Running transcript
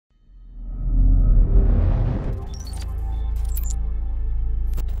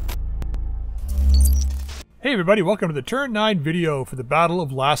Hey everybody, welcome to the Turn 9 video for the Battle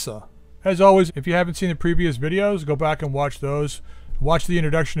of Lhasa. As always, if you haven't seen the previous videos, go back and watch those. Watch the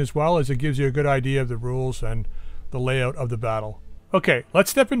introduction as well, as it gives you a good idea of the rules and the layout of the battle. Okay,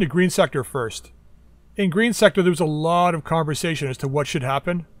 let's step into Green Sector first. In Green Sector, there was a lot of conversation as to what should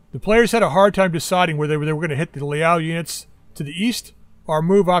happen. The players had a hard time deciding whether they were going to hit the Liao units to the east or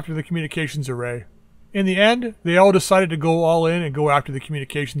move after the communications array. In the end, they all decided to go all in and go after the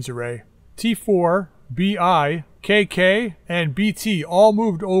communications array. T4, BI, KK, and BT all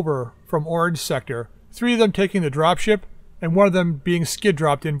moved over from Orange Sector, 3 of them taking the dropship, and 1 of them being skid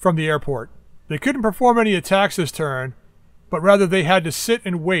dropped in from the airport. They couldn't perform any attacks this turn, but rather they had to sit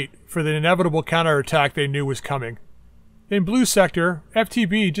and wait for the inevitable counterattack they knew was coming. In Blue Sector,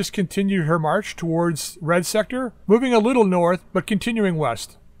 FTB just continued her march towards Red Sector, moving a little north but continuing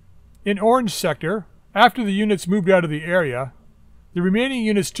west. In Orange Sector, after the units moved out of the area, the remaining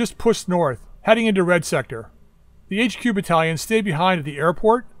units just pushed north, heading into Red Sector. The HQ Battalion stayed behind at the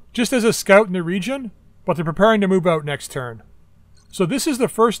airport, just as a scout in the region, but they're preparing to move out next turn. So this is the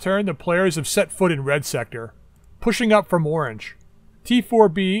first turn the players have set foot in Red Sector, pushing up from Orange.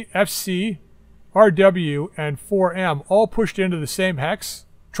 T4B, FC, RW, and 4M all pushed into the same hex,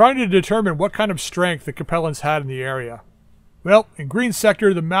 trying to determine what kind of strength the Capellans had in the area. Well, in Green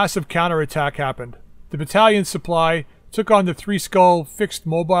Sector, the massive counterattack happened. The battalion supply took on the 3-skull fixed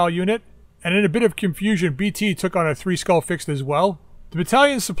mobile unit, and in a bit of confusion, BT took on a 3-skull fixed as well. The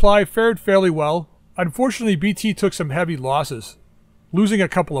battalion supply fared fairly well. Unfortunately, BT took some heavy losses, losing a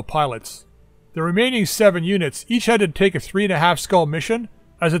couple of pilots. The remaining 7 units each had to take a 3.5 skull mission,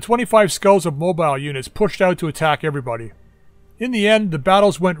 as the 25 skulls of mobile units pushed out to attack everybody. In the end, the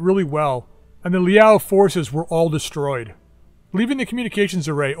battles went really well, and the Liao forces were all destroyed, leaving the communications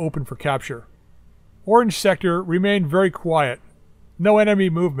array open for capture. Orange Sector remained very quiet, no enemy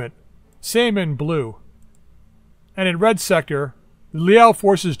movement, same in Blue. And in Red Sector, the Liao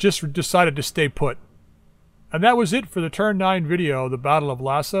forces just decided to stay put. And that was it for the Turn 9 video of the Battle of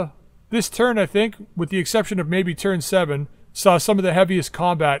Lhasa. This turn, I think, with the exception of maybe Turn 7, saw some of the heaviest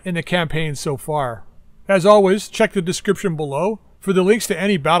combat in the campaign so far. As always, check the description below for the links to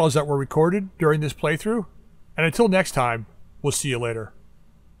any battles that were recorded during this playthrough. And until next time, we'll see you later.